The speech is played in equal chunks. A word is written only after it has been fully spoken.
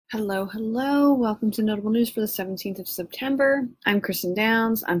Hello, hello. Welcome to Notable News for the 17th of September. I'm Kristen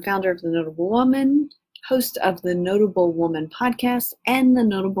Downs. I'm founder of The Notable Woman, host of the Notable Woman podcast and the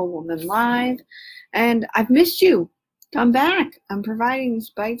Notable Woman Live. And I've missed you. Come back. I'm providing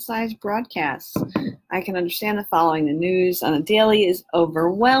these bite-sized broadcasts. I can understand that following the news on a daily is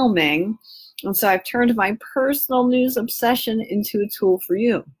overwhelming. And so I've turned my personal news obsession into a tool for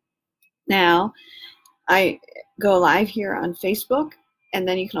you. Now, I go live here on Facebook. And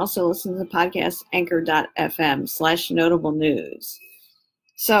then you can also listen to the podcast anchor.fm/notable news.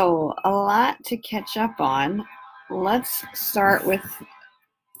 So a lot to catch up on. Let's start with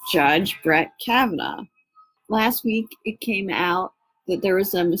Judge Brett Kavanaugh. Last week, it came out that there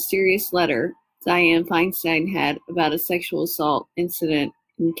was a mysterious letter Dianne Feinstein had about a sexual assault incident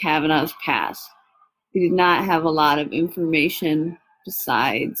in Kavanaugh's past. We did not have a lot of information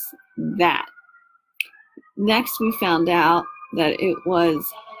besides that. Next, we found out that it was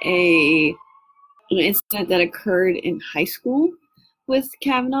an incident that occurred in high school with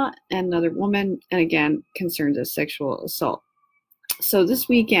Kavanaugh and another woman, and again, concerns of sexual assault. So this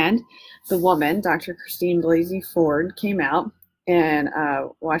weekend, the woman, Dr. Christine Blasey Ford, came out in a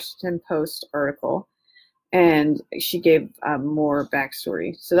Washington Post article, and she gave more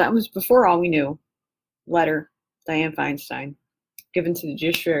backstory. So that was before all we knew. Letter, Dianne Feinstein, given to the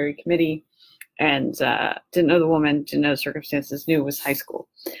Judiciary Committee, and didn't know the woman, didn't know the circumstances, knew it was high school.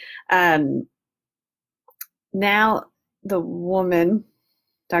 Now the woman,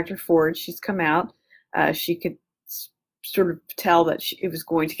 Dr. Ford, she's come out. She could sort of tell that it was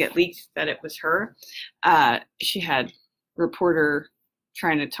going to get leaked, that it was her. She had a reporter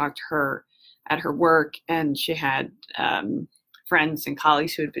trying to talk to her at her work, and she had friends and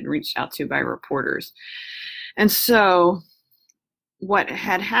colleagues who had been reached out to by reporters. And so what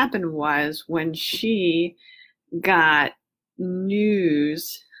had happened was, when she got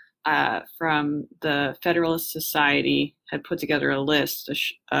news from the Federalist Society, had put together a list,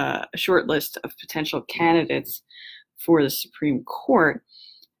 a short list of potential candidates for the Supreme Court,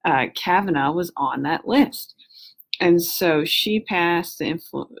 Kavanaugh was on that list. And so she passed the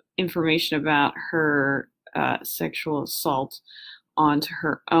information about her sexual assault on to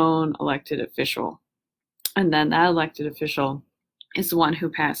her own elected official. And then that elected official is the one who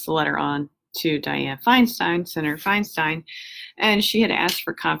passed the letter on to Dianne Feinstein, Senator Feinstein, and she had asked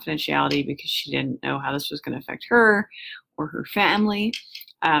for confidentiality because she didn't know how this was going to affect her or her family.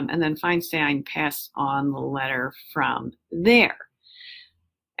 And then Feinstein passed on the letter from there.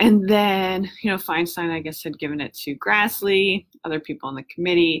 And then, Feinstein, I guess, had given it to Grassley, other people on the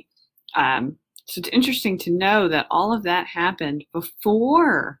committee. So it's interesting to know that all of that happened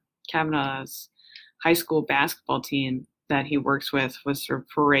before Kavanaugh's high school basketball team that he works with was sort of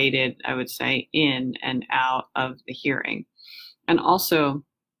paraded, I would say, in and out of the hearing. And also,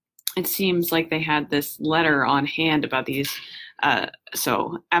 it seems like they had this letter on hand about these.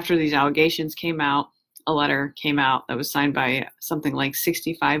 So after these allegations came out, a letter came out that was signed by something like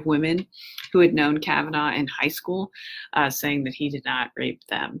 65 women who had known Kavanaugh in high school, saying that he did not rape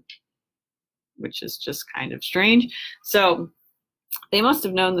them, which is just kind of strange. So they must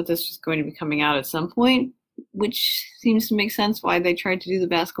have known that this was going to be coming out at some point, which seems to make sense why they tried to do the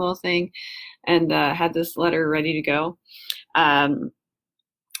basketball thing and had this letter ready to go.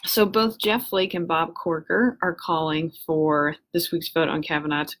 So both Jeff Flake and Bob Corker are calling for this week's vote on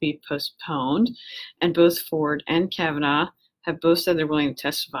Kavanaugh to be postponed, and both Ford and Kavanaugh have both said they're willing to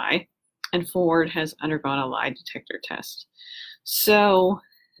testify, and Ford has undergone a lie detector test. So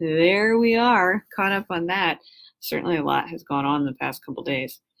there we are, caught up on that. Certainly a lot has gone on in the past couple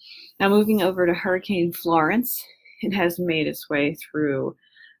days. Now moving over to Hurricane Florence, it has made its way through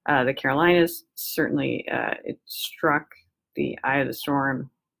the Carolinas. Certainly it struck the eye of the storm,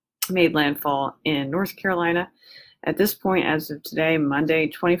 made landfall in North Carolina. At this point, as of today, Monday,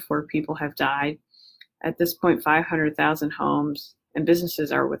 24 people have died. At this point, 500,000 homes and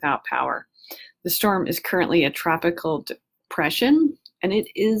businesses are without power. The storm is currently a tropical depression, and it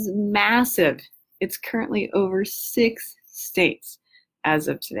is massive. It's currently over 6 states as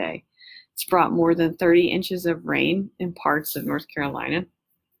of today. It's brought more than 30 inches of rain in parts of North Carolina,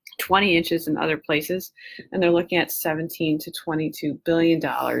 20 inches in other places, and they're looking at $17 to $22 billion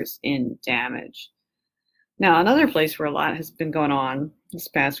in damage. Now, another place where a lot has been going on this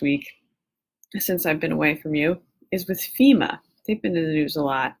past week, since I've been away from you, is with FEMA. They've been in the news a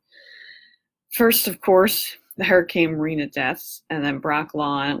lot. First, of course, the Hurricane Maria deaths, and then Brock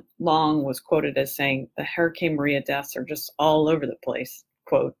Long was quoted as saying the Hurricane Maria deaths are just all over the place,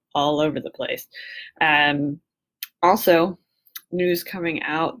 quote, all over the place. Also, news coming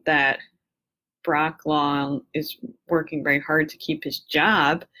out that Brock Long is working very hard to keep his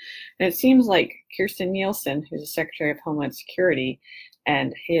job. And it seems like Kirstjen Nielsen, who's the Secretary of Homeland Security,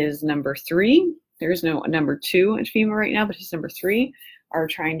 and his number 3, there is no number 2 in FEMA right now, but his number 3 are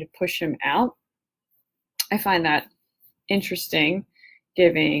trying to push him out. I find that interesting,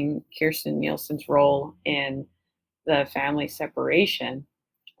 given Kirstjen Nielsen's role in the family separation.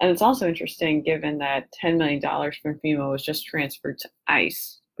 And it's also interesting given that $10 million from FEMA was just transferred to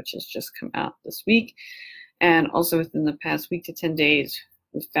ICE, which has just come out this week. And also within the past week to 10 days,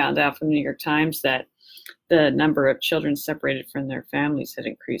 we found out from the New York Times that the number of children separated from their families had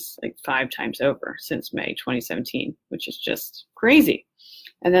increased like 5 times over since May 2017, which is just crazy.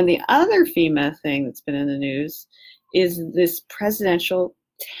 And then the other FEMA thing that's been in the news is this presidential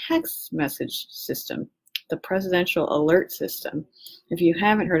text message system, the presidential alert system. If you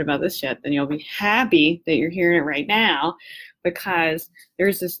haven't heard about this yet, then you'll be happy that you're hearing it right now, because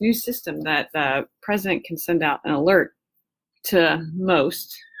there's this new system that the president can send out an alert to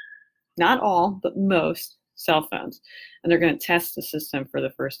most, not all, but most cell phones. And they're going to test the system for the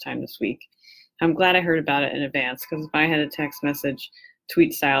first time this week. I'm glad I heard about it in advance, because if I had a text message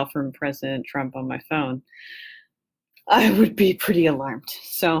tweet style from President Trump on my phone, I would be pretty alarmed.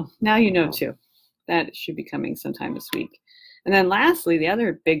 So now you know too. That should be coming sometime this week. And then lastly, the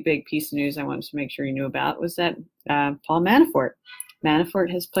other big piece of news I wanted to make sure you knew about was that Paul Manafort.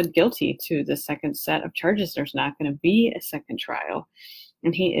 Manafort has pled guilty to the second set of charges. There's not going to be a second trial,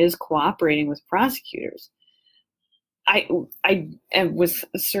 and he is cooperating with prosecutors. I was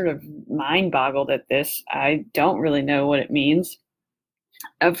sort of mind-boggled at this. I don't really know what it means.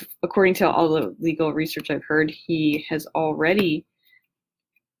 According to all the legal research I've heard, he has already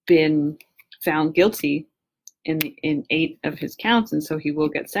been found guilty in 8 of his counts, and so he will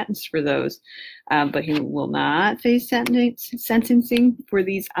get sentenced for those, but he will not face sentencing for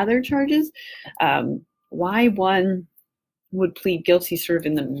these other charges. Why one would plead guilty sort of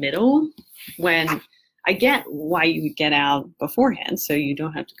in the middle, when I get why you would get out beforehand so you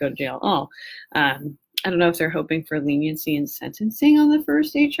don't have to go to jail at all. I don't know if they're hoping for leniency in sentencing on the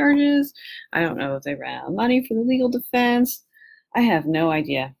first 8 charges. I don't know if they ran out of money for the legal defense. I have no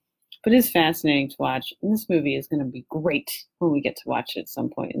idea. But it's fascinating to watch, and this movie is going to be great when we get to watch it at some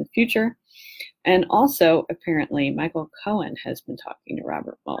point in the future. And also, apparently, Michael Cohen has been talking to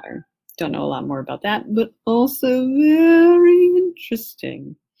Robert Mueller. Don't know a lot more about that, but also very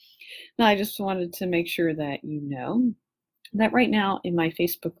interesting. Now, I just wanted to make sure that you know that right now in my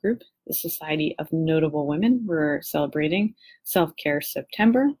Facebook group, the Society of Notable Women, we're celebrating Self-Care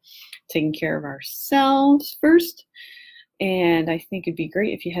September, taking care of ourselves first. And I think it'd be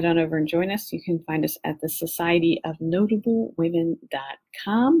great if you head on over and join us. You can find us at the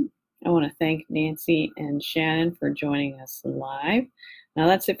societyofnotablewomen.com. I want to thank Nancy and Shannon for joining us live. Now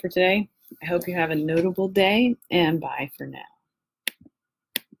that's it for today. I hope you have a notable day, and bye for now.